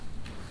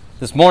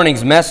This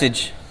morning's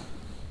message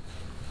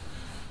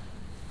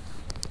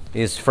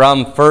is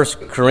from 1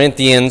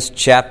 Corinthians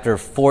chapter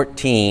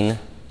 14,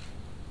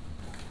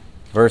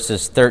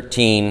 verses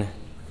 13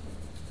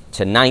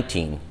 to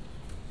 19.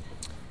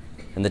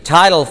 And the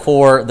title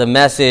for the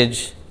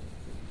message,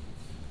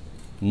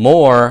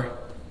 More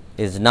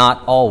is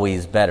Not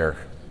Always Better.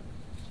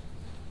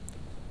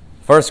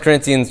 1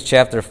 Corinthians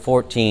chapter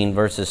 14,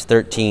 verses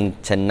 13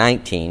 to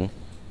 19.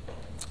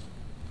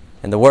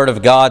 And the Word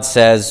of God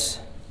says,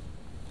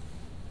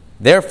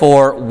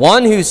 "Therefore,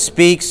 one who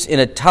speaks in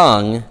a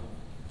tongue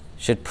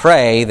should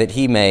pray that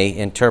he may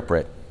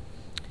interpret.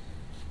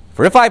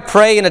 For if I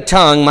pray in a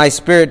tongue, my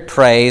spirit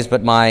prays,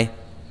 but my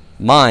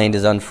mind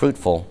is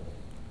unfruitful.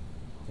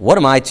 What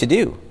am I to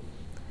do?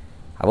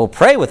 I will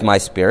pray with my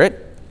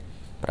spirit,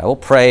 but I will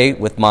pray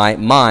with my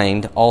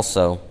mind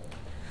also.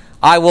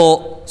 I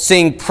will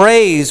sing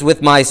praise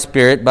with my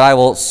spirit, but I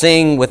will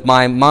sing with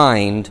my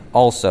mind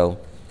also.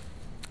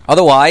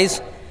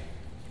 Otherwise,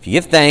 if you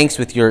give thanks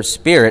with your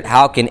spirit,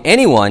 how can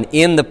anyone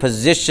in the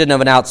position of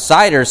an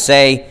outsider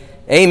say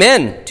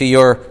amen to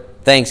your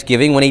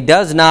thanksgiving when he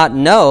does not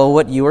know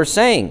what you are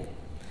saying?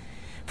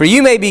 For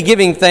you may be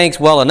giving thanks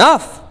well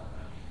enough,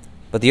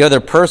 but the other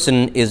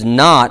person is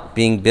not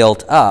being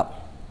built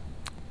up.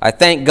 I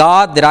thank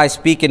God that I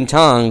speak in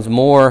tongues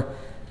more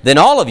than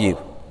all of you.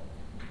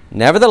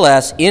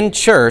 Nevertheless, in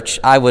church,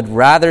 I would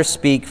rather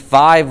speak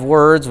 5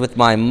 words with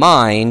my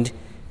mind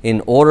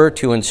in order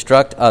to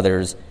instruct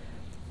others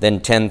than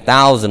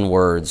 10,000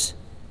 words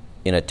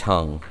in a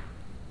tongue."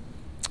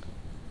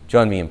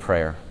 Join me in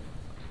prayer.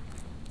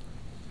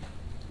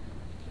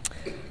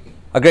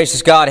 Our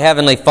gracious God,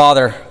 Heavenly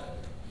Father,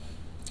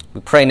 we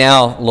pray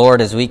now,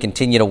 Lord, as we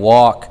continue to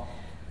walk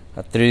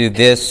through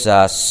this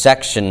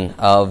section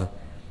of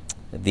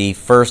the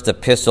first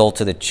epistle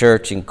to the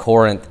church in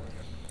Corinth.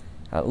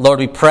 Lord,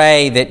 we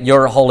pray that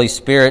your Holy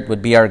Spirit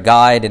would be our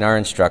guide and our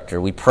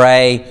instructor. We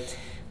pray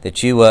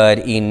that you would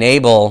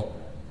enable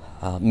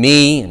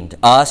me and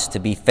us to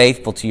be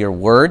faithful to your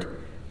word,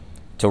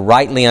 to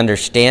rightly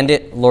understand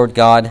it, Lord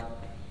God.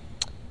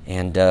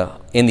 And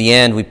in the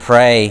end, we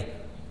pray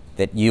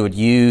that you would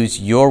use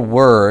your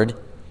word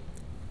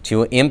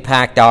to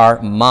impact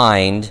our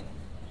mind,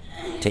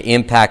 to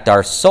impact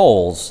our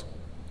souls,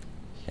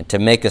 and to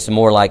make us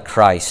more like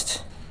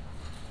Christ.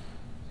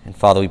 And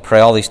Father, we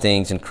pray all these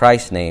things in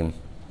Christ's name.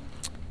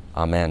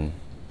 Amen.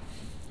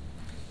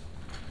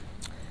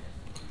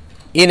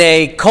 In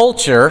a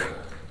culture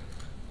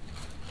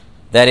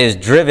that is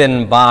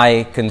driven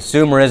by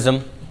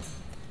consumerism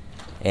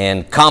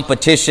and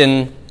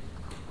competition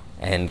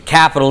and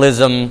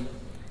capitalism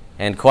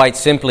and quite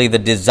simply the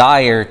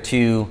desire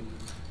to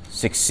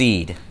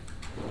succeed,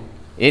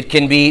 it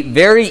can be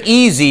very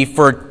easy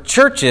for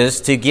churches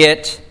to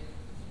get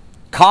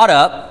caught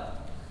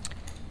up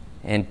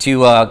and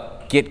to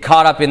get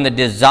caught up in the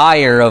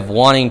desire of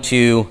wanting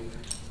to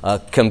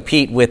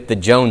compete with the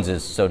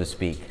Joneses, so to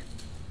speak.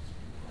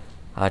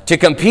 To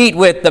compete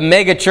with the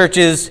mega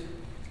churches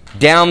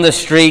down the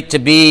street, to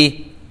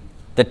be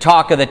the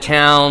talk of the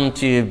town,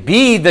 to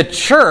be the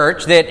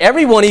church that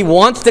everyone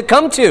wants to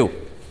come to.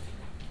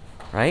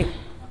 Right?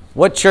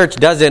 What church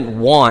doesn't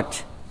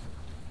want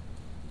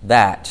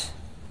that?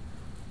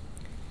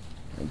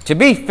 To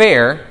be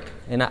fair,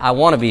 and I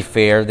want to be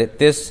fair, that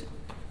this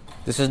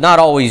is not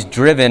always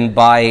driven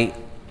by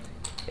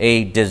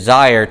a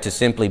desire to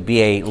simply be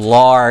a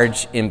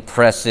large,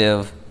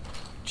 impressive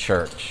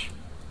church.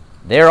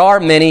 There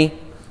are many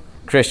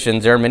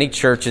Christians, there are many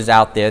churches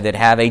out there that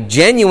have a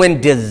genuine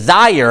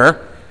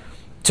desire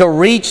to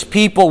reach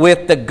people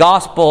with the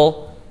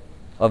gospel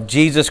of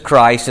Jesus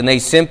Christ, and they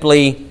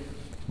simply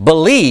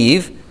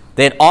believe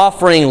that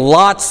offering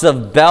lots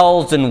of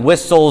bells and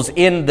whistles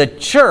in the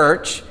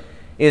church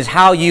is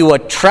how you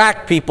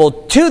attract people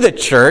to the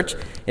church,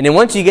 and then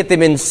once you get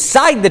them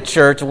inside the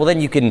church, well,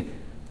 then you can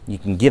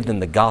give them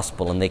the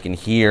gospel and they can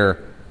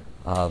hear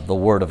the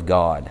word of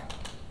God.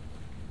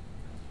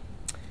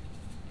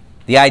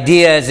 The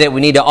idea is that we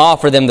need to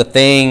offer them the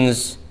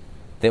things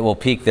that will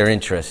pique their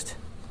interest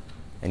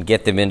and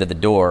get them into the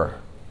door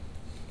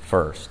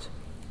first.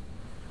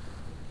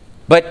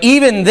 But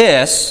even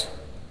this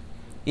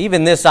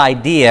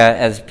idea,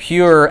 as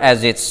pure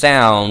as it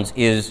sounds,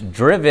 is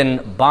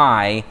driven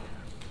by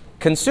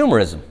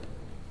consumerism.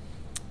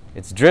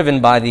 It's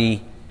driven by the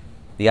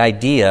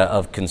idea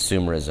of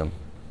consumerism.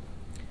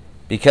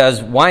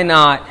 Because why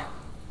not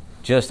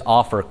just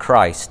offer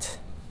Christ?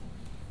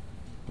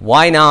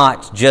 Why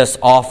not just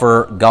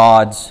offer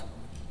God's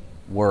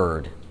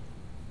word?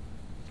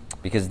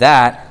 Because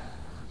that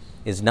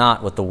is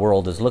not what the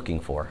world is looking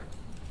for.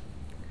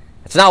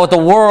 It's not what the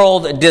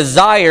world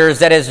desires.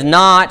 That is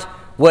not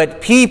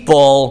what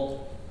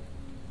people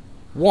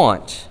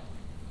want.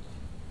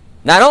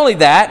 Not only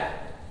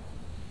that,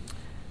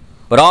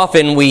 but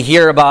often we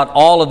hear about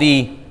all of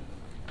the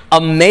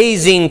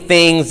amazing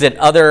things that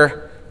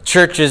other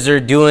churches are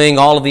doing,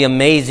 all of the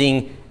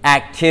amazing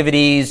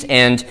activities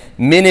and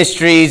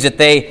ministries that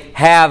they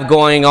have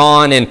going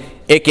on, and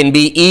it can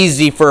be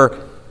easy for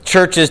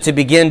churches to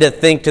begin to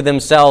think to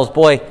themselves,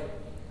 boy,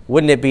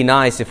 wouldn't it be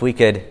nice if we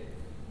could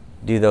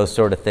do those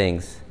sort of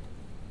things?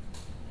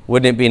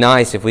 Wouldn't it be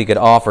nice if we could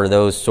offer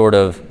those sort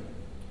of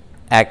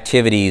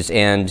activities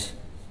and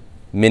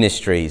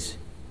ministries?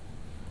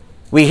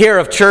 We hear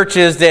of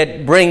churches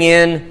that bring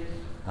in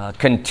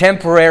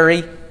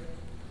contemporary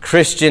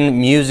Christian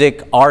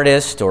music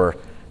artists or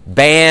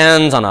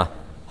bands on a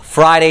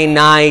Friday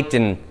night,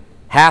 and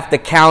half the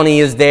county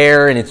is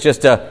there, and it's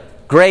just a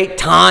great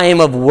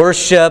time of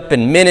worship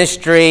and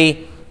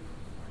ministry.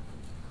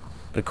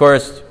 But of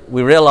course,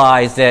 we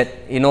realize that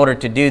in order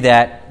to do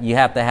that, you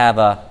have to have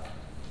a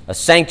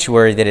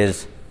sanctuary that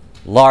is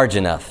large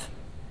enough.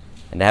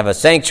 And to have a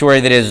sanctuary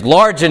that is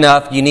large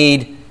enough, you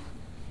need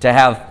to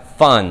have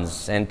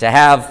funds. And to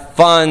have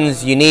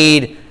funds, you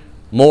need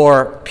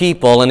more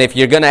people. And if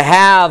you're going to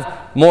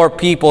have more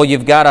people,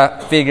 you've got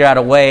to figure out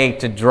a way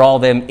to draw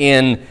them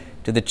in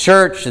to the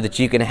church so that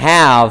you can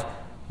have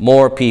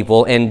more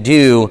people and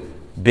do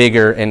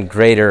bigger and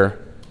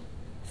greater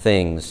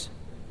things.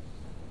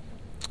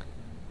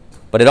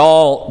 But it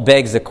all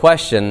begs the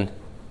question,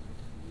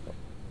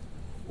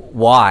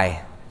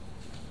 why?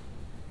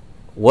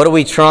 What are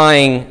we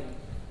trying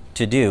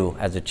to do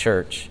as a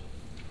church?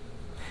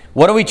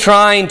 What are we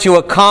trying to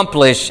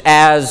accomplish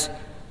as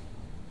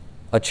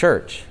a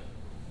church?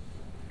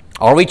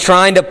 Are we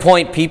trying to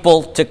point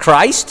people to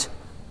Christ?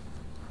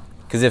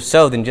 Because if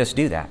so, then just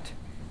do that.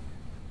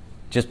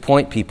 Just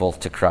point people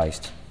to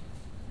Christ.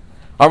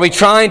 Are we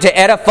trying to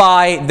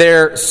edify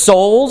their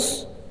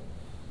souls?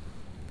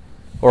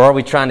 Or are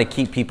we trying to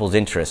keep people's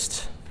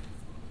interest?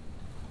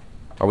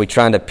 Are we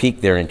trying to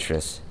pique their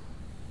interest?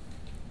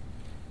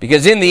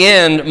 Because in the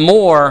end,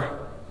 more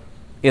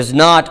is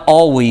not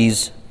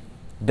always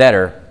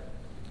better.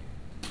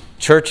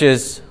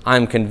 Churches,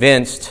 I'm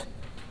convinced,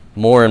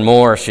 more and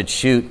more should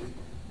shoot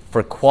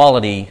for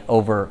quality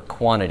over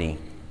quantity.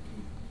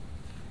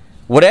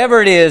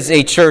 Whatever it is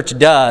a church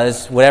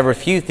does, whatever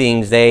few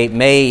things they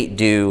may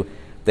do,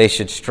 they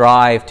should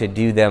strive to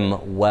do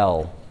them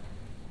well,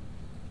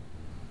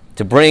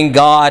 to bring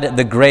God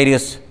the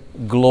greatest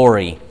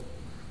glory.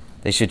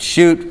 They should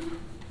shoot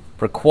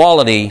for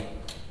quality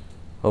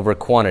over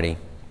quantity.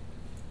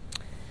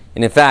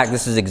 And in fact,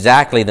 this is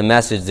exactly the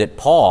message that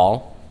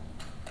Paul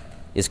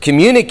is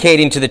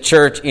communicating to the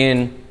church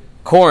in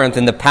Corinth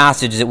in the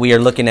passage that we are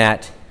looking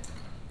at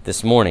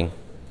this morning.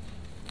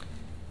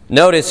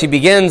 Notice he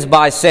begins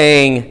by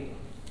saying,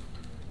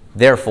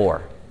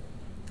 therefore,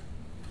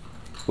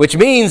 which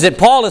means that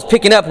Paul is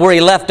picking up where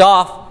he left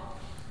off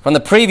from the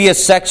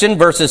previous section,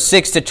 verses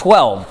 6 to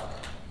 12.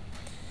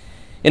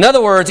 In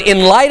other words,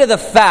 in light of the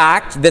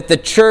fact that the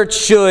church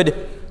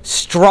should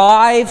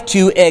strive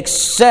to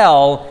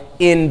excel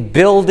in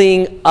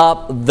building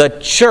up the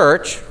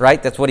church,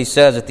 right? That's what he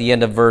says at the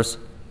end of verse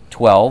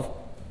 12.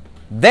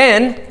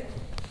 Then,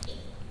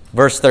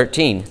 verse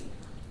 13,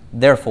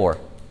 therefore,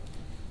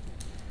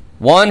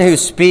 one who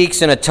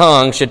speaks in a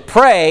tongue should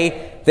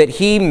pray that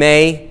he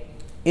may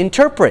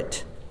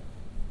interpret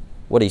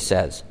what he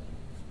says.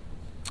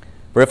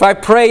 For if I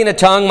pray in a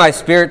tongue, my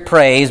spirit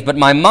prays, but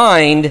my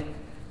mind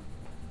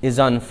is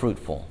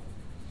unfruitful.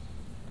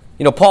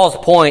 You know, Paul's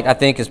point, I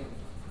think, is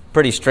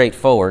pretty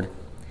straightforward.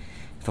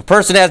 If a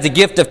person has the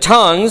gift of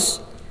tongues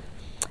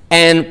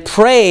and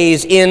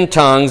prays in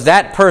tongues,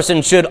 that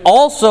person should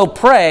also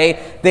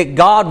pray that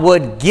God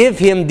would give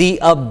him the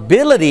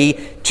ability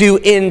to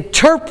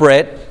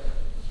interpret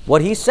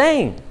what he's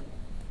saying.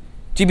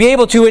 To be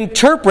able to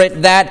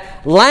interpret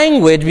that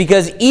language,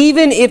 because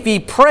even if he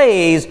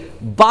prays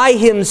by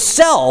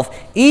himself,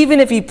 even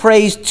if he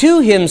prays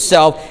to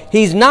himself,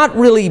 he's not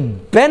really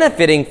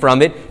benefiting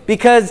from it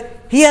because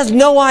he has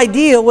no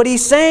idea what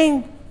he's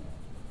saying.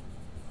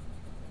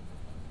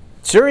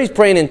 Sure, he's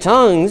praying in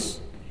tongues,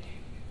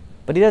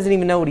 but he doesn't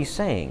even know what he's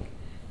saying.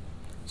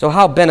 So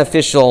how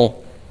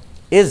beneficial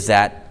is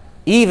that,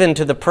 even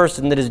to the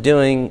person that is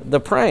doing the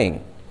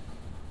praying?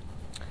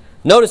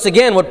 Notice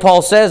again what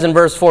Paul says in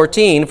verse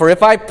 14, for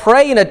if I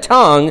pray in a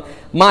tongue,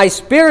 my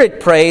spirit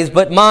prays,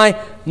 but my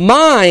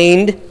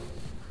mind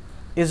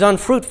is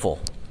unfruitful.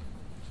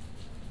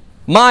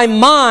 My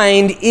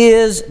mind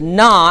is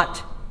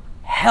not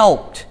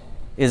helped,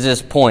 is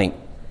this point.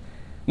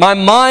 My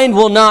mind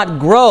will not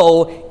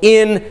grow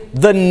in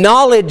the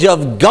knowledge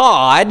of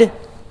God,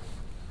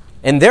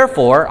 and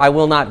therefore I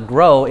will not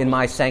grow in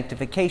my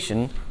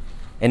sanctification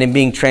and in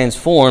being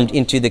transformed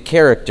into the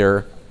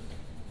character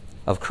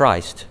of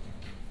Christ.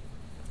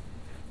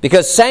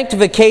 Because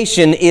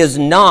sanctification is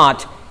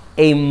not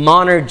a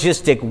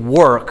monergistic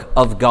work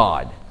of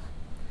God.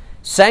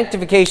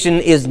 Sanctification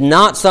is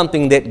not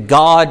something that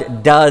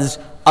God does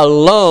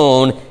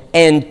alone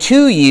and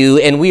to you,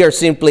 and we are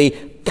simply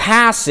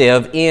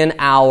passive in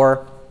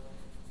our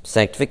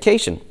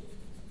sanctification.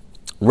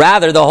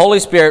 Rather, the Holy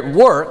Spirit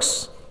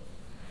works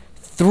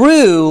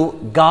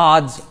through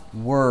God's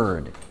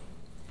Word,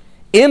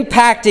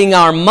 impacting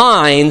our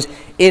minds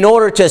in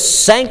order to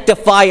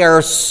sanctify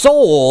our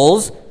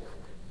souls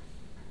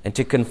and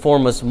to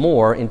conform us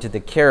more into the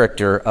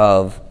character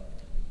of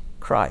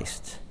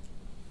Christ.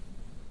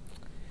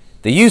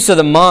 The use of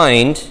the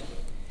mind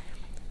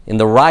in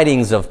the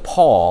writings of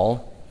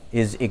Paul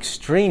is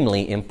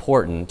extremely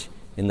important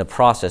in the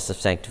process of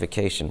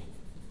sanctification.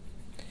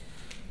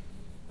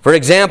 For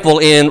example,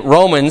 in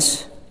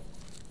Romans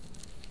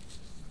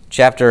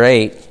chapter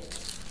 8,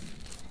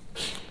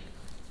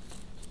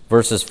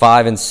 verses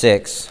 5 and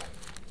 6,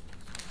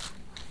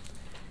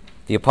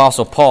 the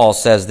Apostle Paul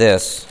says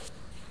this.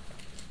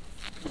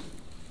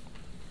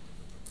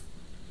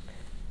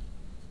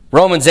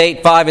 Romans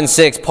 8, 5 and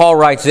 6, Paul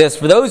writes this,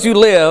 "For those who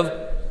live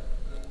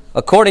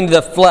according to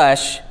the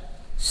flesh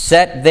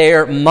set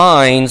their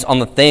minds on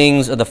the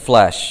things of the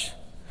flesh.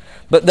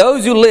 But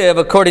those who live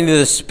according to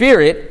the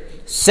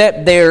Spirit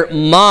set their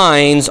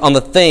minds on the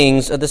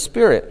things of the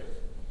Spirit.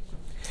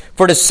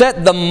 For to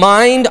set the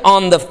mind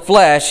on the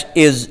flesh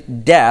is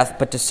death,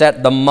 but to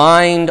set the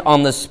mind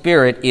on the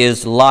Spirit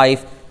is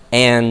life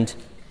and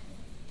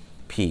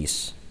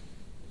peace."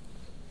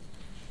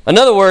 In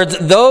other words,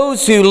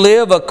 those who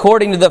live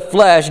according to the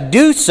flesh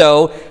do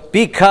so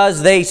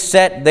because they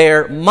set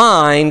their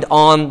mind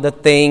on the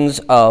things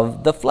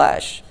of the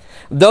flesh.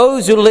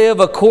 Those who live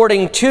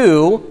according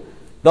to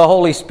the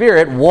Holy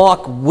Spirit,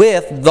 walk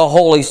with the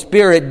Holy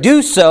Spirit,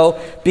 do so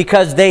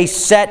because they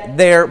set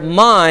their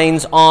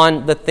minds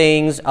on the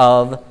things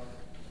of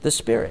the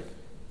Spirit.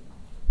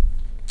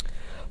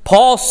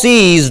 Paul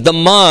sees the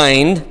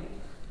mind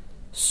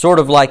sort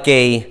of like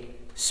a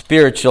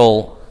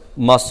spiritual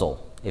muscle,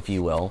 if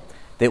you will,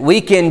 that we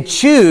can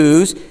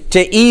choose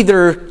to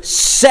either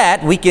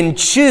we can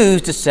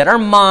choose to set our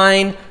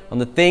mind on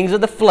the things of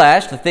the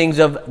flesh, the things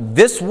of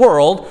this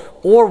world,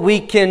 or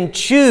we can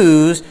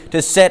choose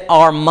to set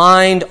our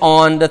mind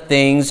on the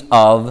things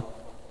of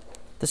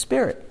the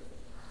Spirit.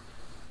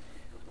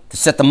 To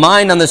set the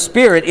mind on the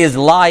Spirit is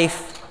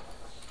life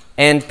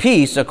and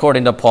peace,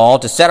 according to Paul.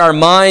 To set our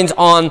minds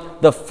on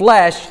the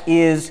flesh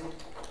is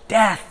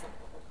death.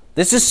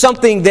 This is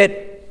something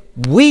that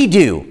we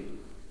do.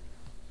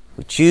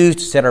 We choose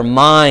to set our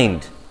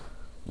mind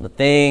on the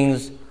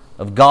things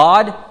of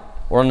God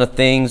or on the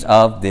things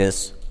of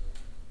this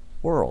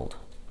world.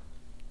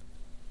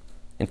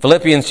 In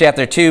Philippians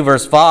chapter 2,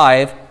 verse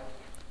 5,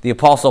 the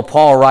Apostle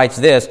Paul writes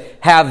this,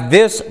 "Have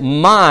this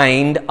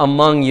mind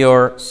among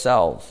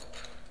yourselves,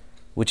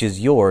 which is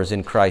yours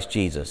in Christ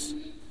Jesus."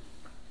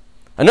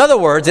 In other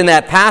words, in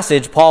that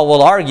passage, Paul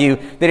will argue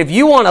that if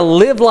you want to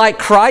live like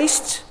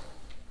Christ,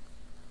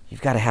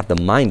 you've got to have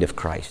the mind of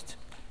Christ.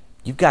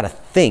 You've got to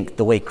think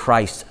the way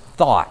Christ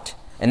thought,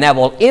 and that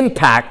will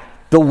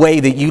impact the way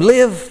that you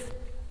live.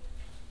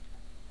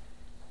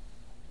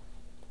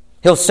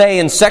 He'll say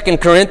in 2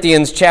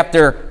 Corinthians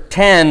chapter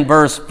 10,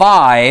 verse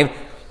 5,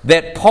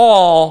 that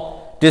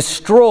Paul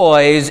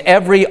destroys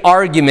every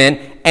argument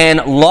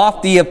and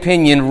lofty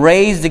opinion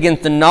raised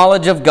against the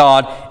knowledge of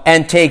God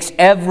and takes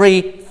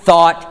every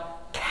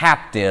thought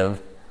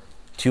captive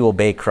to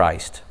obey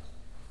Christ.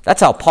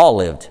 That's how Paul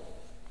lived.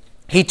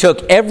 He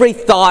took every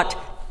thought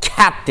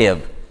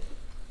captive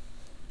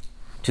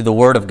to the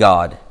Word of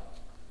God.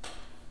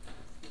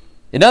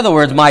 In other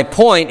words, my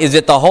point is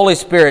that the Holy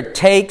Spirit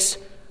takes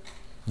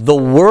the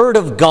Word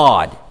of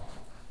God,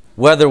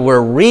 whether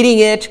we're reading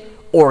it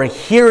or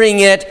hearing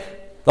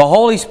it, the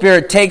Holy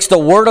Spirit takes the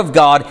Word of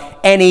God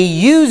and He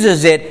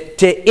uses it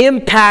to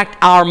impact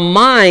our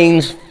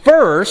minds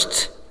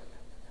first,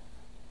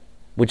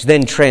 which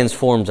then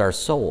transforms our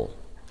soul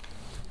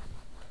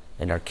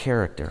and our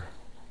character.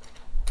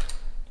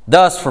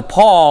 Thus, for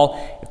Paul,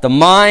 if the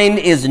mind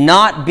is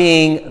not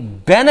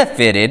being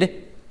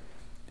benefited,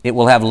 it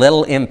will have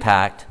little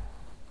impact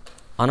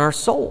on our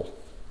soul.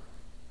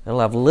 It'll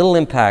have little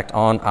impact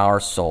on our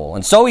soul.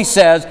 And so he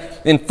says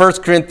in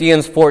 1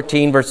 Corinthians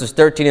 14, verses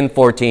 13 and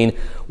 14,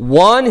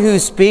 "One who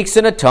speaks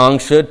in a tongue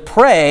should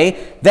pray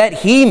that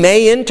he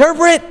may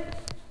interpret.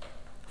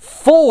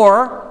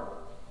 For,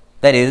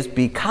 that is,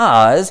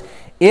 because,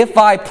 if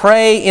I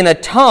pray in a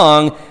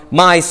tongue,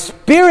 my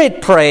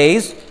spirit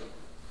prays,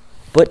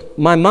 but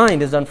my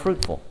mind is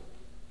unfruitful."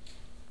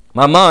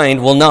 My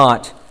mind will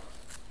not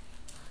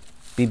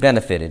be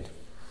benefited.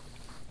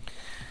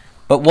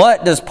 But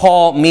what does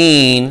Paul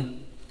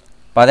mean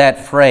by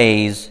that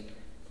phrase,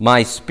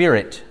 "my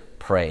spirit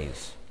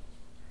prays"?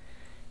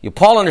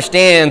 Paul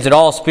understands that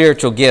all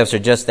spiritual gifts are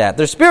just that.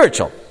 They're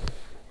spiritual,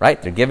 right?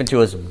 They're given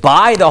to us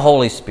by the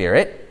Holy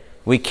Spirit.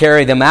 We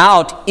carry them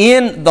out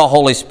in the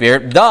Holy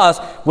Spirit. Thus,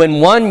 when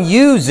one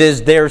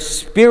uses their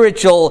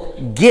spiritual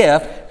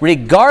gift,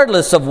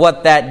 regardless of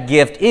what that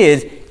gift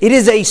is, it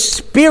is a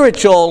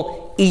spiritual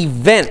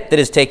event that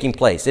is taking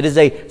place. It is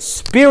a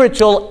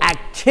spiritual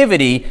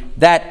activity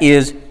that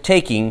is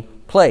taking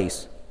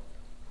place.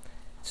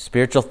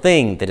 Spiritual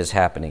thing that is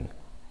happening.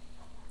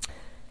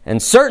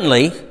 And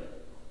certainly,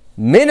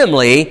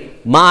 minimally,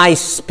 my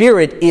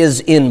spirit is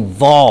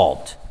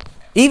involved.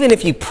 Even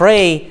if you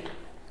pray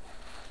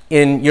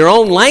in your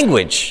own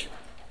language,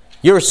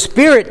 your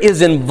spirit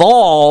is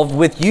involved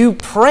with you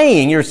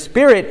praying. Your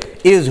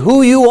spirit is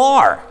who you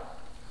are.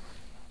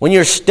 When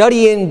you're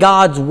studying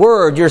God's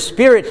Word, your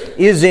spirit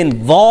is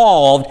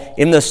involved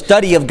in the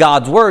study of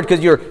God's Word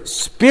because your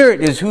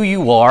spirit is who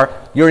you are.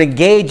 You're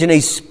engaged in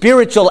a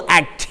spiritual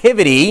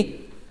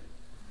activity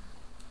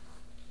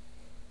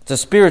It's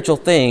a spiritual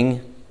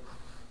thing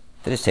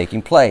that is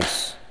taking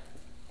place.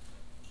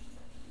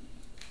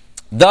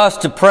 Thus,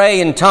 to pray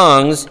in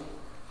tongues,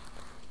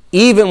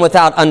 even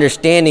without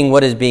understanding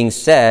what is being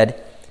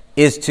said,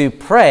 is to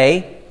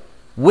pray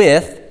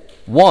with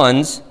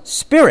one's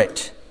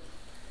spirit.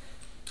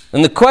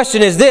 And the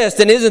question is this,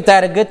 then isn't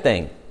that a good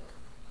thing?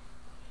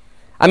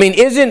 I mean,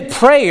 isn't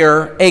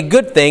prayer a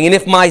good thing? And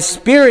if my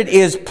spirit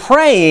is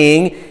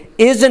praying,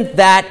 isn't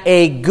that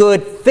a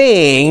good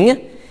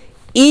thing,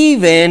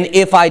 even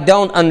if I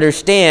don't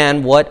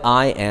understand what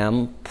I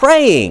am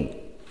praying?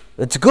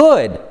 It's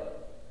good,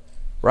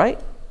 right?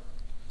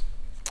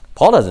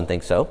 Paul doesn't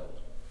think so.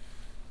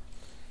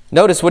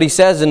 Notice what he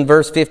says in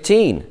verse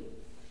 15.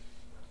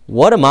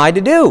 What am I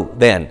to do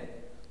then?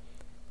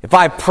 If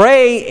I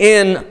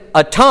pray in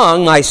a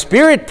tongue, my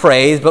spirit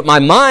prays, but my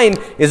mind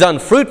is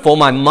unfruitful.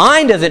 My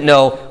mind doesn't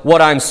know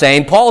what I'm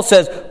saying. Paul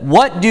says,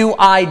 what do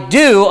I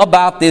do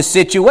about this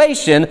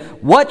situation?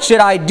 What should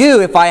I do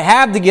if I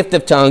have the gift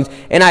of tongues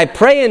and I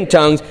pray in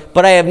tongues,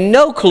 but I have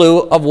no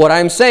clue of what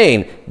I'm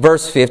saying?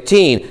 Verse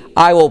 15,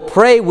 I will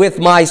pray with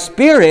my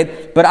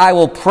spirit, but I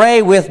will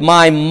pray with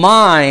my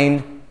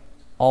mind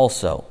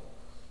also.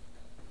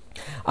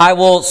 I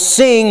will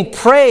sing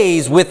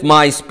praise with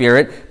my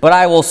spirit, but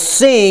I will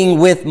sing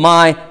with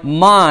my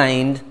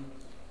mind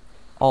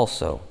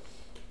also.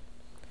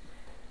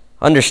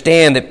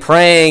 Understand that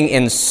praying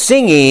and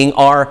singing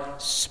are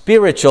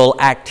spiritual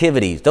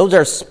activities. Those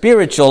are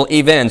spiritual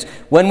events.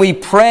 When we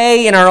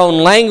pray in our own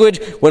language,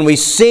 when we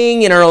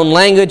sing in our own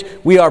language,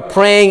 we are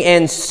praying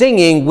and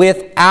singing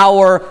with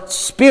our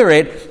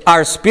spirit.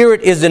 Our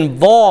spirit is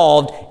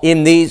involved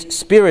in these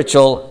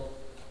spiritual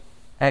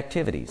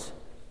activities.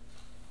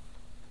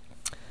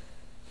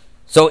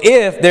 So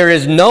if there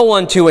is no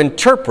one to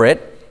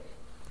interpret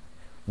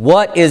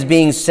what is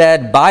being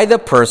said by the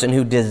person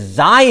who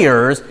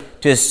desires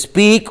to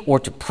speak or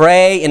to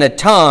pray in a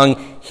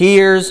tongue,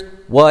 here's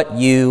what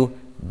you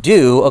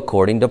do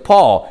according to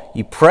Paul.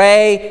 You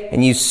pray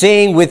and you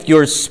sing with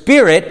your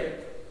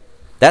spirit.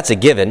 That's a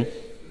given,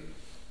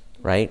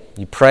 right?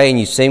 You pray and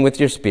you sing with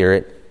your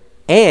spirit.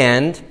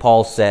 And,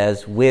 Paul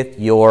says, with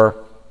your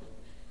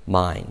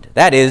mind.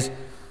 That is,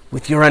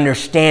 with your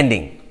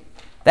understanding.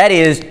 That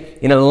is,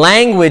 in a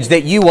language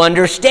that you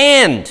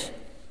understand,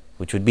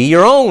 which would be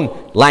your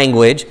own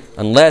language,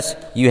 unless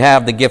you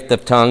have the gift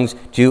of tongues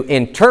to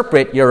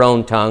interpret your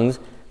own tongues.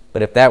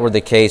 But if that were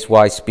the case,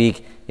 why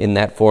speak in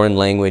that foreign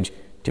language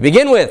to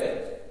begin with?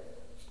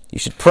 You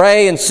should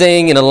pray and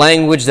sing in a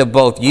language that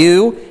both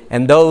you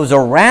and those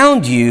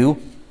around you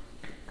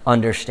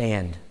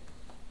understand.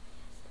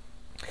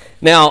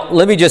 Now,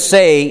 let me just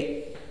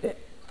say,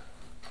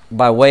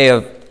 by way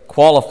of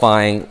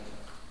qualifying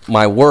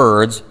my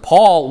words,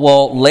 Paul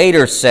will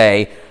later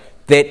say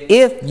that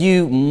if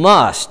you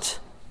must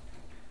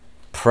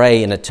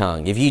pray in a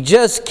tongue, if you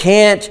just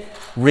can't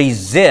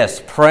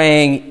resist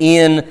praying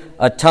in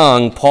a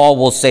tongue, Paul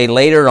will say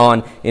later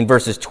on in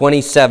verses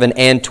 27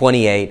 and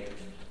 28,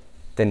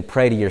 then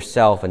pray to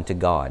yourself and to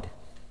God.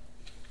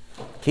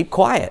 Keep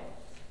quiet.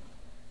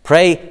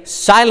 Pray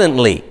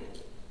silently.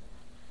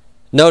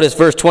 Notice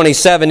verse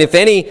 27, if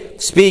any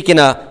speak in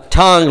a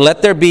tongue,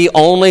 let there be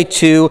only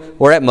two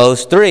or at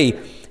most three,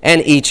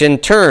 and each in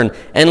turn,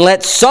 and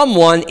let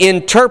someone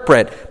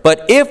interpret.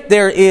 But if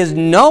there is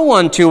no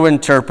one to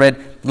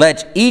interpret,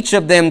 let each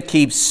of them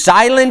keep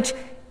silent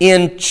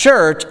in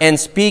church and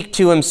speak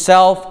to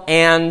himself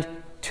and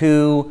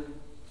to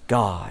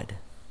God.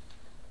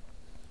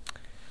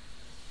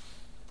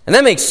 And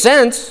that makes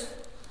sense,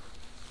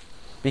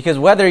 because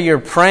whether you're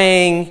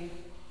praying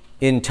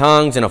in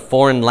tongues in a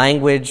foreign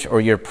language or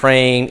you're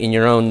praying in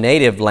your own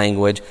native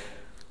language,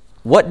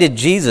 what did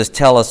Jesus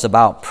tell us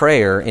about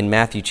prayer in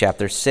Matthew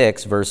chapter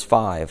 6, verse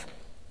 5?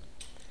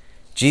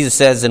 Jesus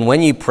says, and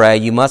when you pray,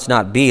 you must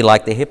not be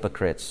like the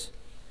hypocrites.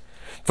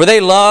 For they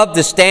love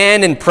to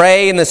stand and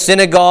pray in the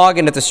synagogue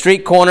and at the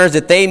street corners,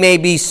 that they may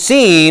be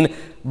seen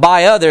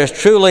by others.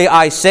 Truly,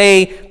 I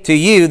say to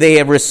you, they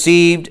have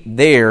received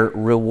their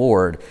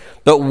reward.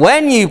 But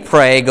when you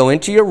pray, go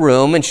into your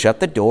room and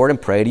shut the door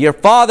and pray to your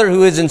Father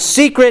who is in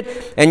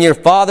secret, and your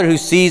Father who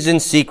sees in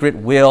secret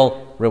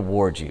will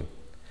reward you.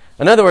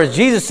 In other words,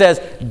 Jesus says,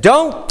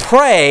 don't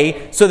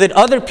pray so that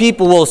other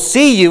people will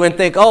see you and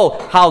think, oh,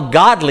 how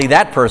godly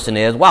that person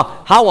is.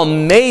 Wow, how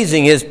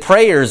amazing his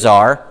prayers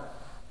are.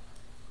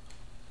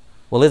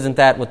 Well, isn't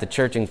that what the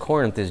church in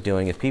Corinth is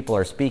doing? If people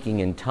are speaking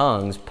in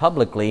tongues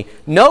publicly,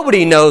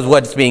 nobody knows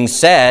what's being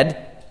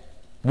said.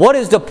 What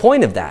is the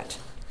point of that?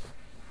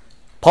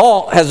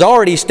 Paul has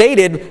already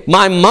stated,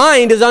 my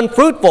mind is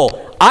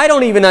unfruitful. I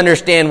don't even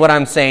understand what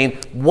I'm saying.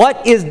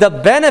 What is the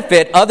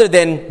benefit other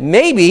than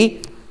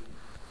maybe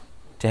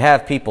to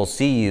have people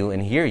see you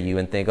and hear you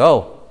and think,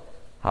 oh,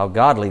 how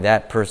godly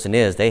that person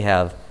is. They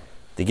have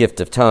the gift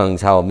of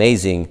tongues. How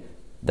amazing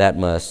that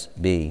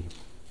must be.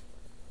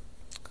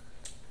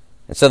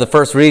 And so the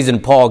first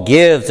reason Paul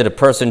gives that a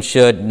person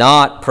should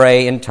not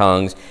pray in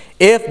tongues,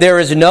 if there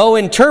is no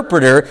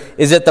interpreter,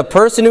 is that the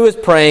person who is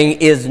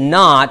praying is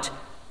not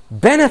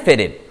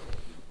benefited.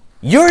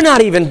 You're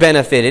not even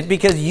benefited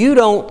because you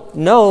don't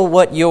know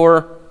what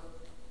you're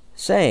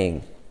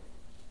saying.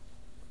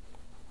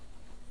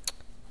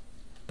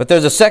 But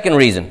there's a second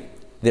reason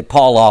that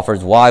Paul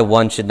offers why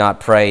one should not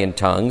pray in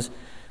tongues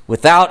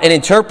without an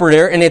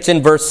interpreter, and it's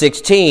in verse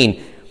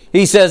 16.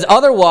 He says,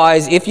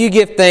 otherwise, if you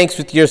give thanks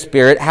with your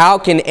spirit, how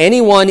can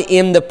anyone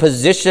in the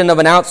position of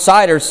an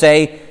outsider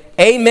say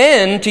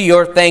amen to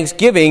your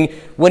thanksgiving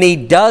when he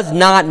does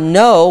not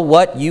know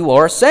what you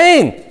are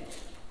saying?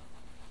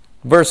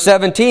 Verse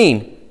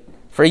 17,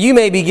 for you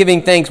may be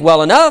giving thanks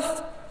well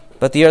enough,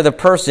 but the other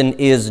person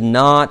is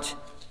not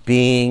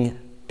being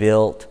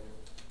built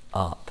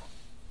up.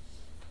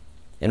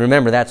 And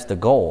remember, that's the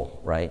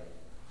goal, right?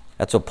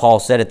 That's what Paul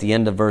said at the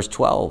end of verse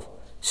 12.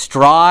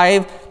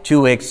 Strive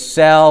to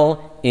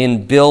excel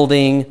in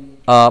building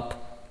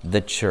up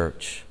the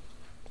church.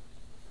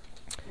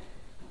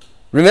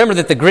 Remember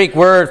that the Greek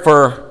word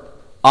for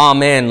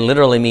amen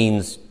literally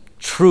means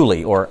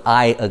truly, or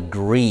I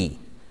agree.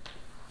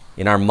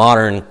 In our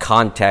modern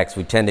context,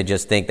 we tend to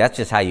just think that's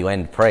just how you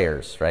end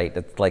prayers, right?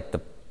 That's like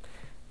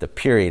the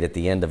period at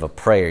the end of a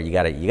prayer. You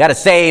gotta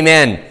say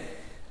amen.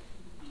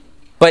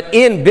 But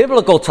in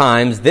biblical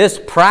times, this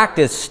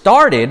practice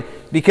started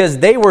because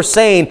they were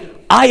saying,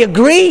 I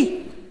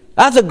agree.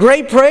 That's a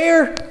great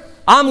prayer.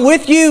 I'm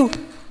with you.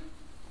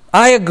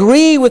 I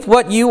agree with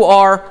what you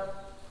are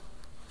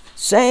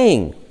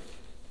saying.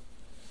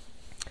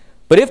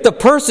 But if the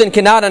person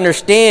cannot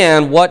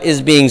understand what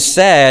is being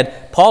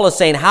said, Paul is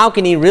saying, how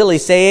can he really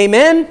say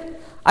amen?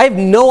 I have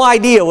no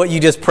idea what you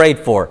just prayed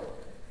for.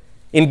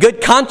 In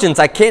good conscience,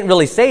 I can't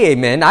really say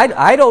amen.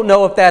 I don't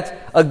know if that's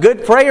a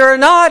good prayer or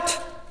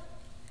not,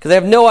 because I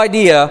have no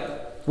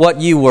idea what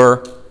you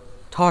were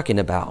talking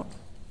about.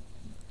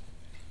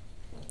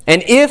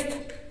 And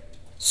if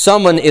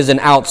someone is an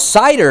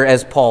outsider,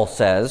 as Paul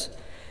says,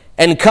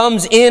 and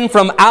comes in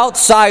from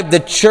outside the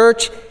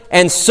church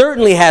and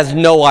certainly has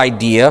no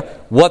idea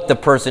what the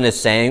person is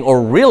saying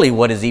or really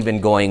what is even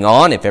going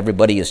on, if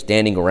everybody is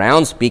standing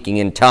around speaking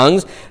in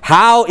tongues,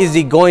 how is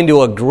he going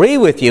to agree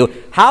with you?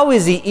 How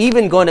is he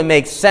even going to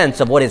make sense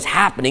of what is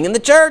happening in the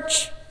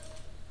church?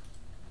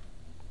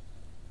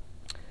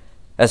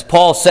 As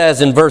Paul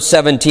says in verse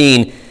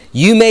 17,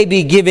 you may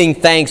be giving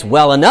thanks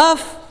well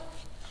enough.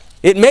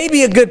 It may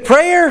be a good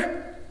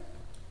prayer,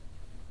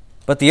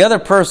 but the other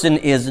person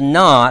is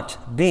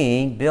not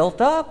being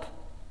built up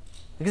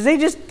because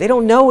they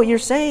don't know what you're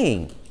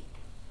saying.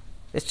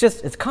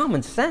 It's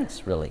common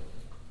sense, really.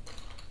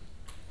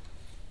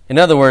 In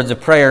other words, a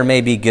prayer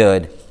may be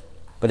good,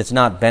 but it's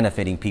not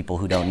benefiting people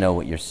who don't know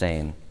what you're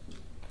saying.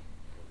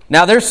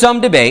 Now, there is some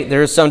debate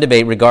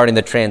regarding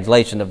the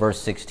translation of verse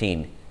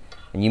 16.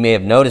 And you may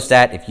have noticed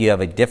that if you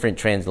have a different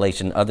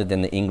translation other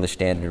than the English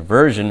Standard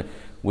Version,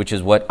 which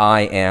is what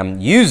I am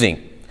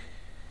using.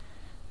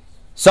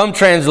 Some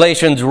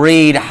translations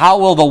read, how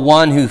will the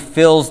one who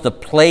fills the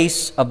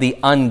place of the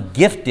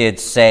ungifted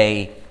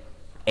say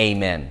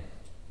amen?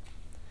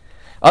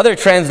 Other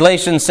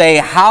translations say,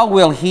 how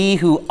will he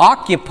who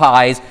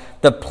occupies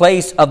the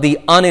place of the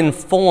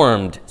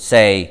uninformed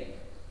say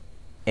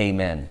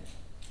amen?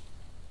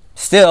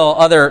 Still,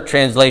 other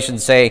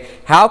translations say,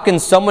 how can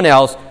someone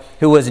else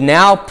who is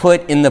now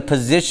put in the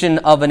position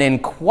of an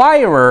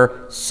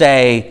inquirer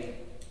say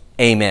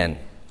amen?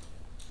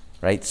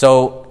 Right?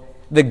 So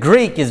the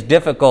Greek is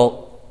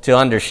difficult to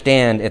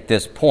understand at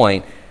this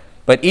point,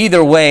 but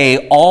either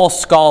way, all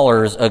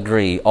scholars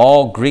agree,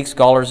 all Greek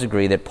scholars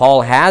agree that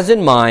Paul has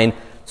in mind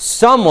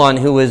someone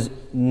who is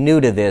new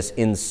to this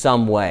in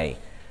some way.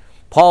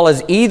 Paul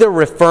is either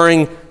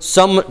referring to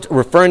someone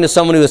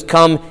who has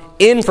come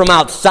in from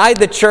outside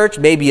the church,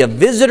 maybe a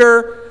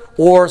visitor,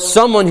 or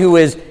someone who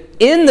is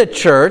in the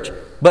church,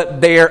 but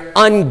they're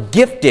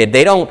ungifted.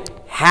 They don't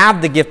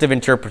have the gift of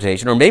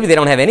interpretation, or maybe they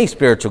don't have any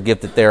spiritual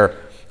gift that they're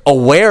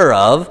aware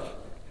of.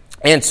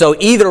 And so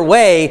either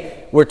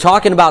way, we're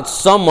talking about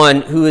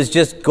someone who is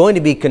just going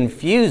to be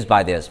confused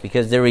by this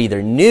because they're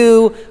either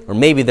new, or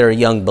maybe they're a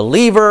young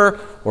believer,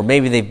 or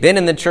maybe they've been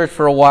in the church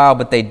for a while,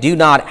 but they do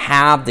not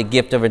have the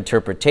gift of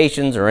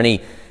interpretations or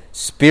any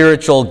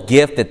spiritual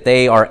gift that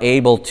they are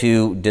able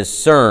to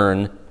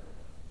discern.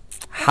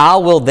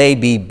 How will they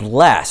be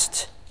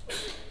blessed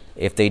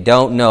if they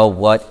don't know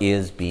what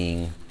is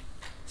being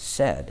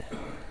said?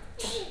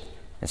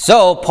 And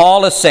so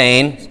Paul is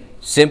saying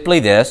simply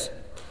this: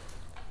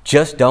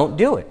 just don't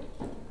do it.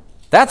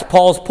 That's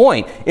Paul's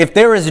point. If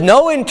there is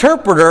no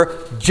interpreter,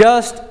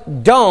 just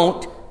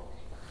don't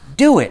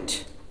do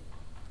it.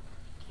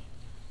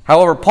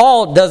 However,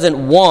 Paul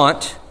doesn't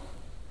want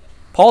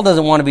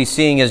to be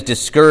seen as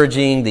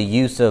discouraging the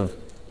use of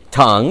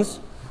tongues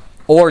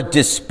or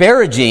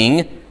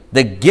disparaging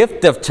the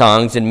gift of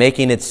tongues and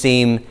making it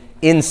seem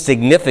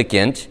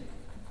insignificant.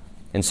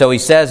 And so he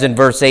says in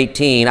verse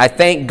 18, I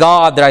thank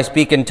God that I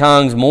speak in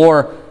tongues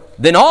more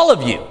than all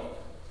of you.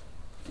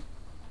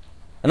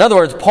 In other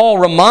words, Paul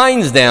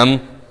reminds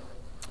them,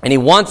 and he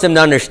wants them to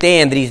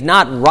understand that he's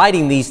not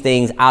writing these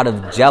things out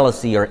of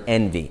jealousy or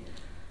envy,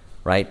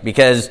 right?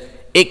 Because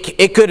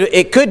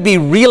it could be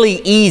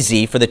really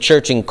easy for the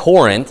church in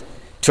Corinth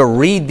to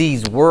read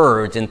these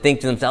words and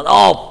think to themselves,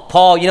 oh,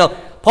 Paul,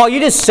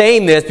 you're just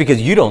saying this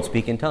because you don't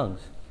speak in tongues.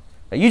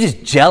 You're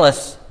just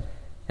jealous,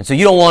 and so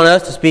you don't want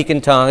us to speak in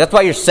tongues. That's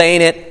why you're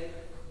saying it.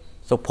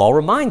 So Paul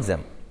reminds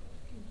them,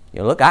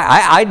 look,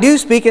 I do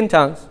speak in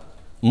tongues,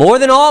 more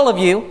than all of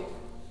you,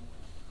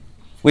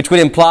 which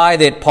would imply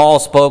that Paul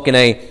spoke in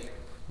a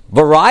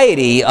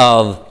variety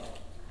of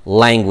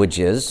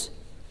languages.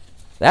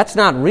 That's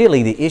not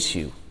really the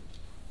issue.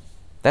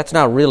 That's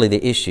not really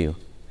the issue.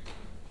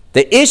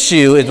 The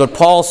issue is what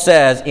Paul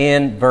says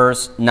in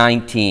verse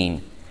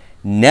 19.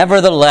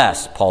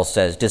 Nevertheless, Paul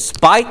says,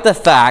 despite the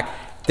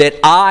fact that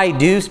I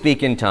do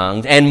speak in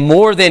tongues, and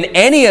more than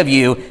any of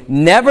you,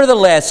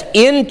 nevertheless,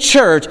 in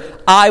church,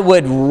 I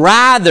would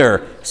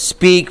rather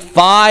speak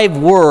 5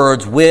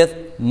 words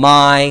with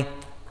my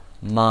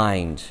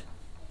mind,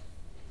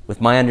 with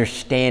my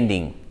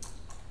understanding,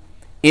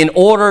 in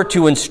order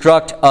to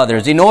instruct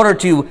others, in order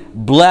to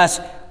bless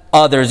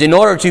others, in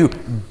order to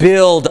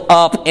build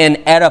up and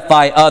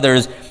edify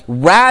others,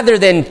 rather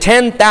than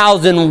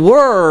 10,000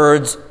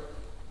 words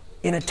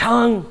in a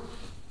tongue.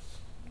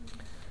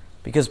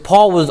 Because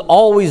Paul was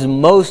always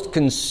most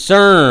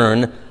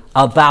concerned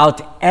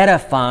about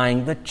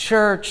edifying the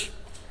church,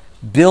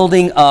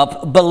 building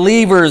up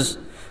believers.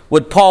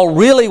 What Paul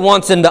really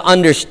wants them to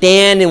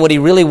understand and what he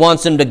really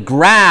wants them to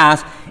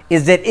grasp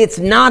is that it's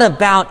not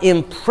about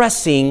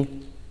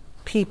impressing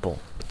people.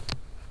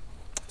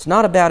 It's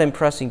not about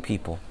impressing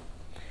people.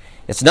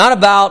 It's not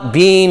about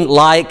being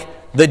like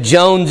the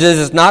Joneses.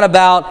 It's not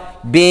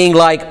about being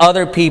like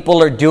other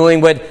people are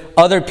doing what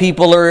other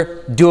people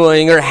are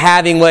doing or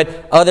having what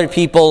other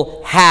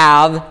people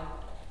have.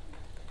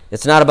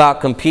 It's not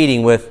about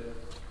competing with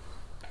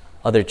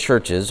other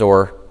churches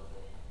or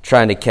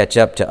trying to catch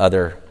up to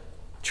other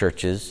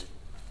churches.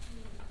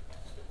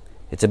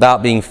 It's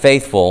about being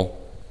faithful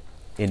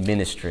in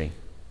ministry.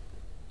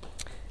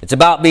 It's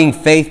about being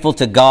faithful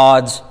to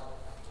God's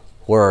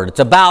Word. It's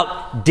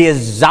about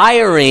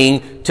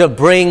desiring to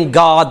bring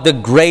God the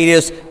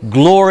greatest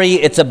glory.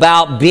 It's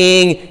about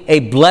being a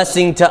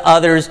blessing to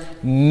others,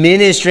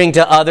 ministering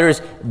to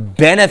others,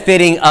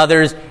 benefiting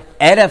others,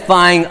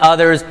 edifying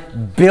others,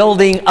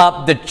 building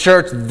up the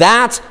church.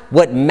 That's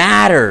what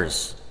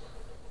matters.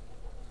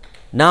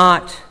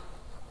 Not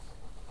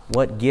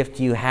what gift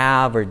you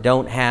have or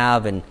don't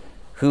have and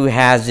who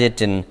has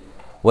it and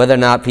whether or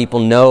not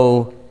people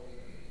know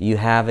you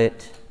have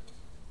it.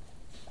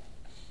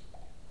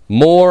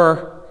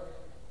 More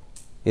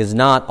is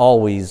not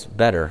always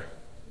better.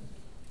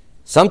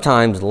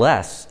 Sometimes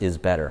less is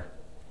better.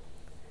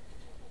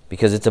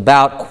 Because it's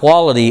about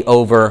quality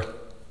over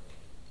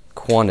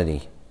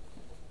quantity.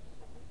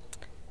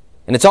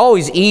 And it's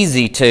always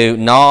easy to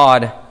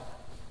nod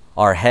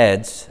our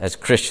heads as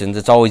Christians.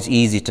 It's always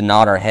easy to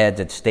nod our heads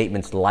at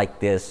statements like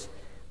this,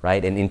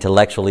 right? And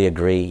intellectually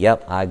agree.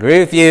 Yep, I agree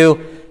with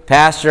you,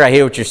 Pastor. I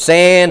hear what you're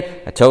saying.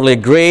 I totally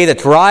agree.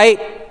 That's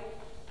right.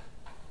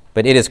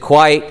 But it is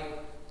quite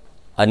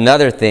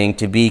another thing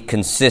to be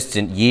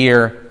consistent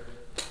year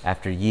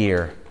after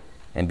year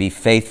and be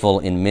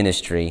faithful in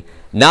ministry.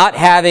 Not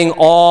having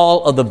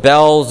all of the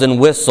bells and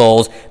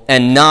whistles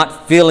and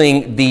not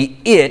feeling the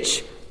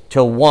itch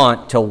to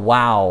want to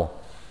wow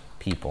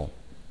people.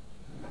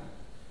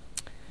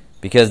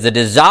 Because the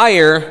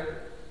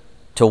desire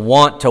to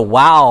want to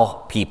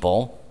wow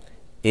people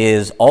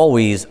is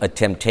always a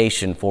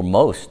temptation for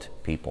most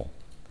people.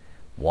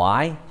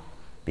 Why?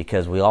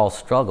 Because we all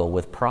struggle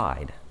with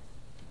pride.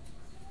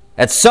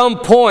 At some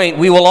point,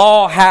 we will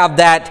all have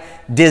that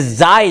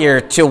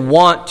desire to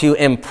want to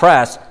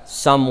impress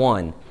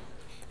someone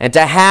and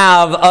to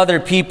have other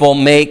people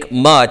make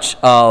much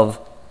of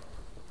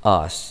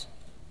us.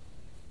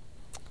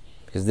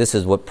 Because this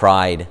is what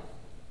pride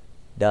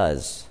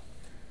does.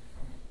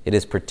 It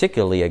is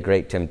particularly a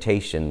great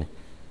temptation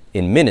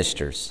in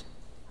ministers.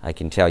 I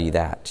can tell you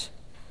that.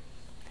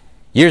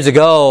 Years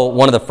ago,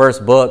 one of the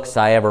first books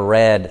I ever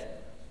read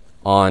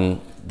on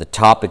the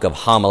topic of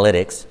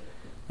homiletics,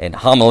 and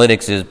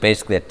homiletics is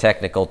basically a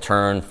technical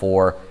term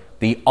for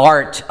the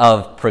art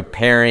of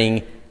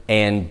preparing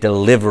and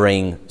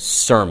delivering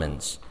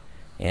sermons.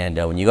 And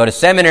when you go to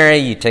seminary,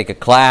 you take a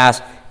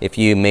class. If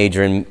you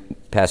major in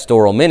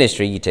pastoral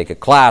ministry, you take a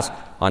class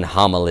on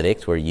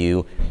homiletics where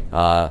you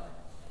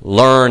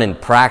learn and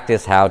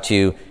practice how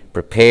to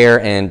prepare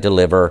and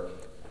deliver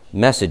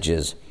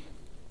messages.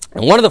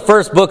 And one of the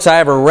first books I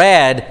ever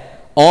read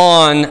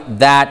on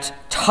that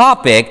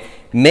topic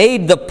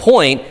made the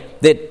point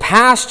that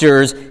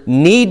pastors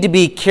need to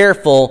be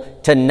careful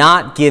to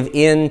not give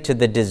in to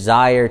the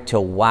desire to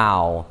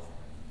wow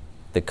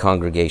the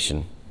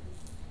congregation.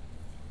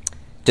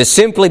 To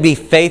simply be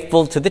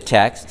faithful to the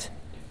text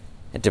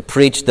and to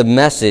preach the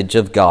message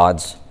of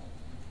God's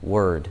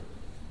Word.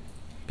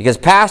 Because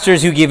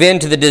pastors who give in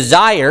to the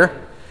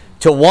desire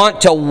to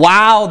want to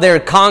wow their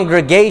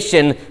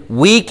congregation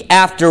week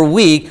after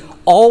week,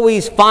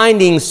 always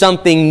finding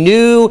something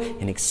new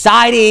and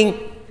exciting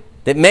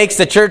that makes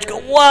the church go,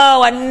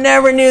 whoa, I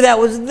never knew that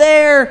was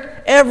there.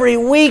 Every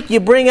week you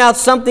bring out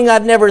something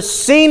I've never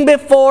seen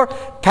before.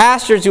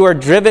 Pastors who are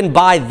driven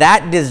by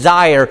that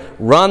desire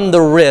run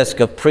the risk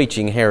of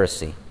preaching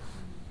heresy.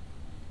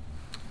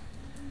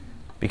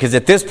 Because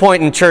at this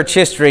point in church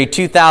history,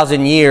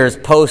 2,000 years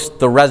post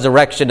the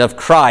resurrection of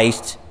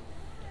Christ,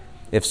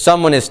 if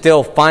someone is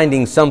still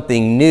finding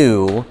something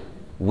new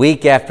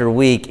week after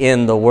week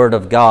in the Word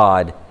of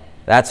God,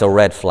 that's a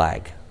red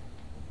flag.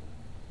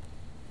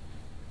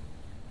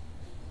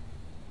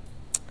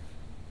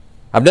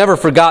 I've never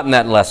forgotten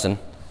that lesson.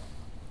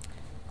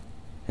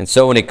 And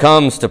so when it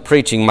comes to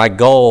preaching, my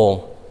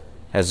goal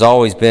has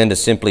always been to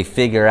simply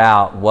figure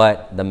out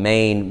what the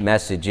main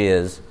message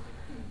is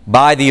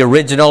by the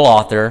original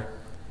author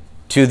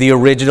to the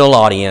original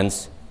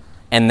audience,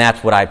 and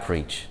that's what I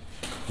preach.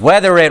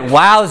 Whether it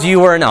wows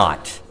you or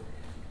not.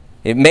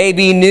 It may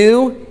be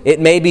new, it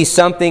may be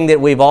something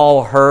that we've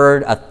all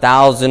heard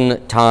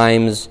 1,000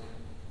 times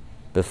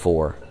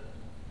before.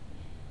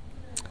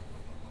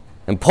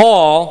 And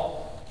Paul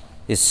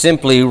is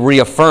simply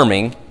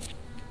reaffirming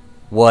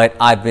what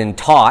I've been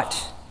taught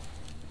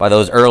by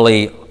those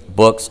early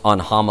books on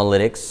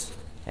homiletics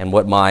and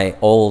what my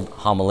old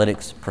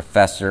homiletics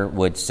professor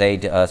would say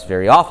to us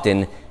very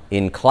often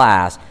in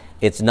class.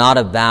 It's not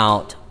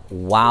about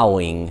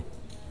wowing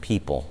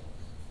people.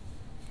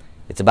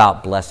 It's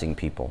about blessing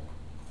people.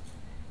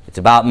 It's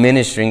about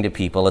ministering to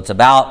people. It's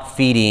about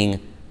feeding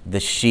the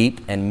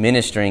sheep and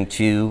ministering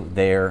to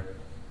their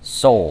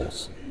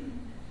souls.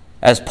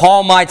 As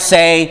Paul might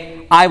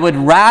say, I would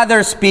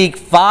rather speak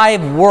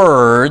 5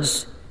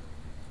 words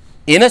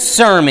in a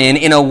sermon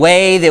in a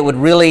way that would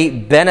really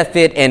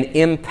benefit and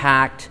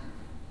impact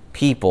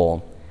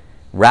people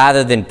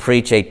rather than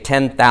preach a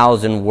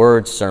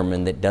 10,000-word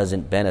sermon that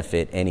doesn't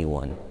benefit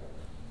anyone.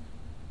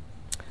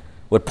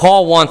 What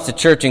Paul wants the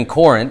church in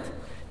Corinth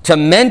to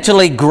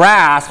mentally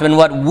grasp, and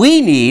what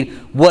we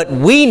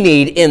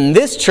need in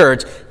this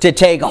church to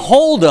take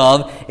hold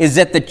of, is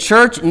that the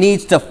church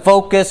needs to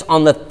focus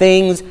on the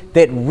things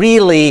that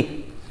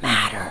really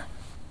matter.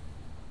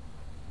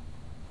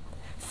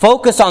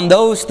 Focus on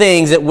those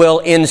things that will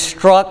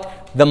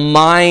instruct the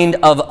mind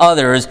of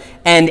others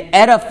and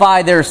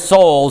edify their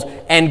souls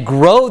and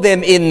grow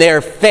them in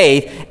their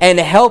faith and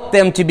help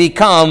them to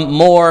become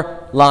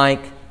more like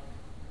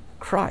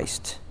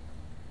Christ.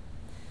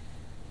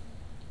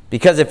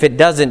 Because if it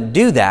doesn't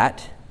do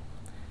that,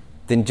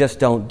 then just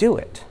don't do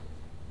it.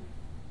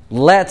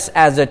 Let's,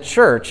 as a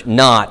church,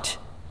 not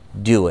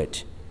do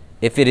it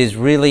if it is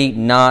really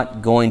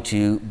not going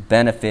to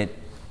benefit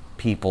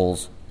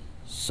people's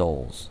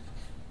souls.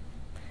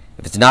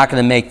 If it's not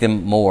going to make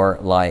them more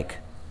like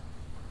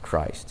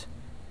Christ.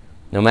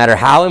 No matter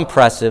how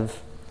impressive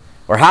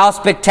or how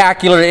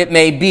spectacular it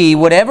may be,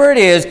 whatever it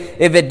is,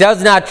 if it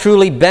does not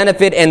truly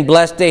benefit and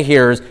bless the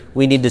hearers,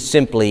 we need to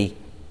simply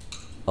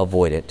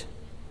avoid it.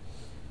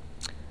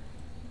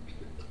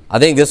 I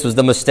think this was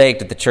the mistake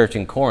that the church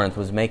in Corinth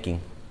was making.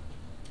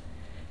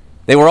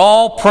 They were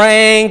all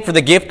praying for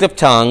the gift of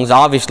tongues.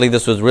 Obviously,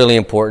 this was really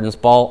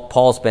important.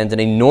 Paul spends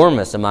an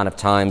enormous amount of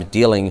time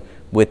dealing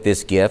with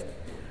this gift.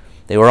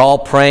 They were all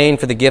praying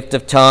for the gift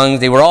of tongues.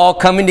 They were all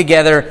coming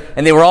together,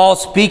 and they were all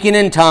speaking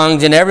in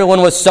tongues, and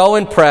everyone was so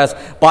impressed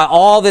by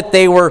all that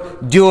they were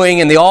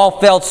doing, and they all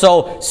felt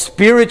so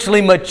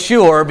spiritually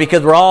mature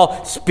because we're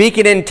all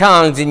speaking in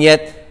tongues, and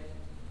yet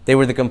they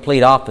were the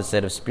complete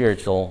opposite of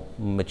spiritual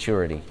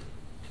maturity.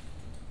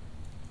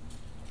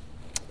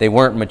 They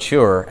weren't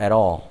mature at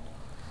all.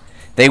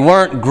 They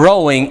weren't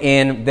growing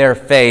in their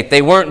faith.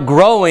 They weren't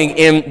growing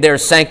in their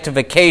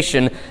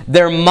sanctification.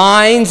 Their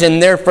minds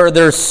and therefore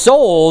their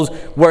souls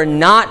were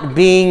not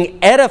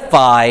being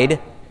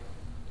edified.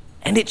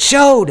 And it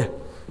showed,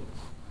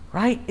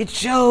 right? It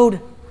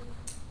showed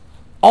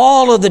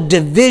all of the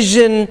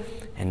division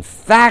and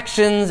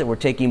factions that were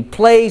taking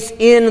place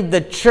in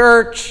the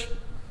church.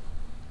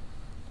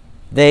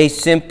 They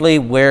simply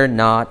were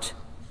not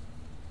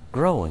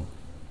growing.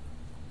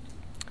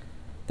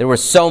 There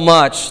was so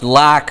much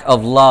lack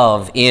of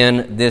love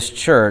in this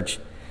church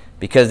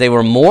because they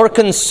were more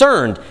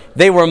concerned.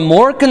 They were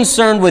more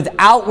concerned with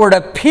outward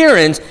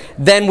appearance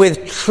than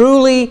with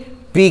truly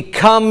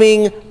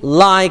becoming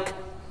like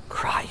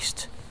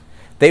Christ.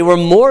 They were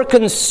more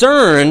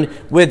concerned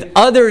with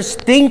others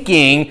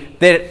thinking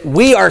that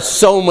we are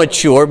so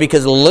mature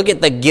because look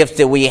at the gifts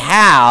that we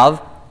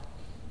have.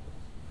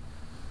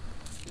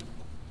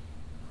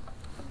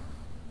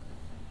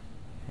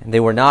 And they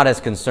were not as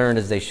concerned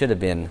as they should have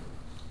been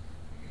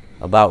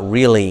about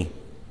really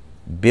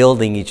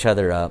building each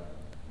other up,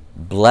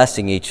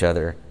 blessing each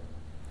other,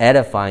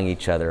 edifying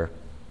each other,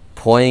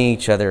 pointing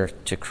each other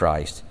to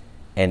Christ.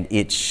 And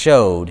it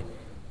showed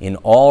in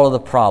all of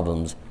the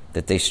problems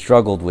that they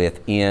struggled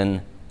with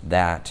in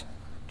that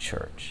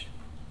church.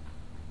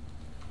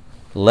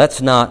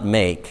 Let's not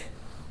make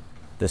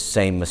the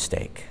same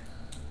mistake.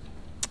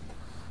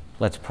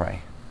 Let's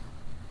pray.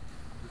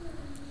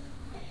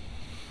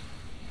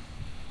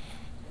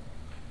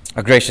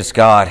 Our gracious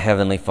God,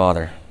 Heavenly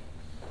Father,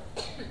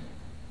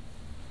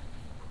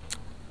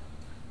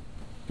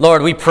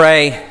 Lord, we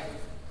pray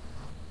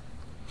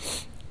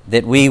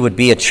that we would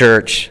be a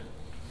church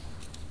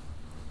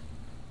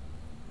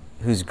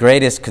whose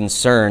greatest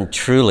concern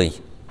truly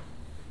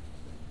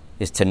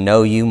is to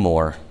know you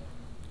more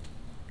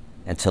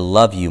and to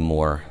love you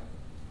more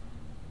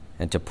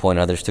and to point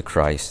others to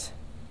Christ.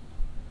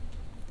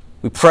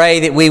 We pray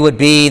that we would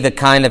be the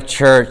kind of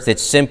church that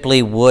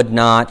simply would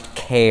not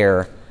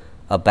care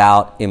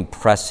about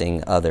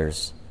impressing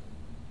others.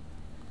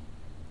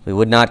 We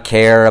would not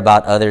care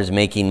about others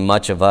making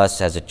much of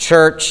us as a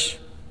church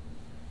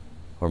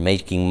or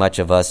making much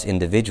of us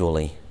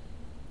individually,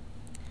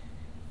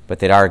 but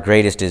that our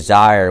greatest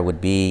desire would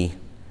be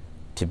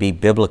to be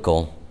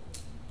biblical,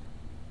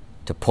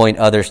 to point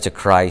others to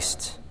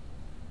Christ,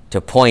 to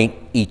point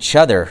each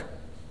other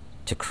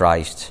to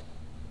Christ,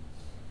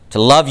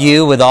 to love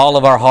you with all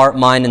of our heart,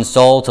 mind, and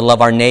soul, to love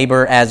our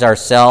neighbor as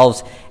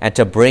ourselves, and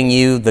to bring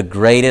you the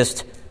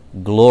greatest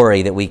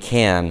glory that we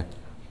can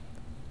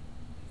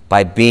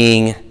by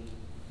being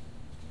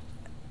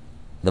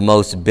the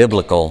most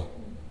biblical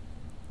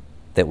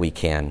that we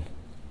can.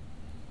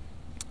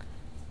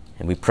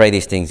 And we pray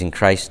these things in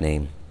Christ's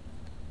name.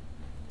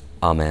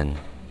 Amen.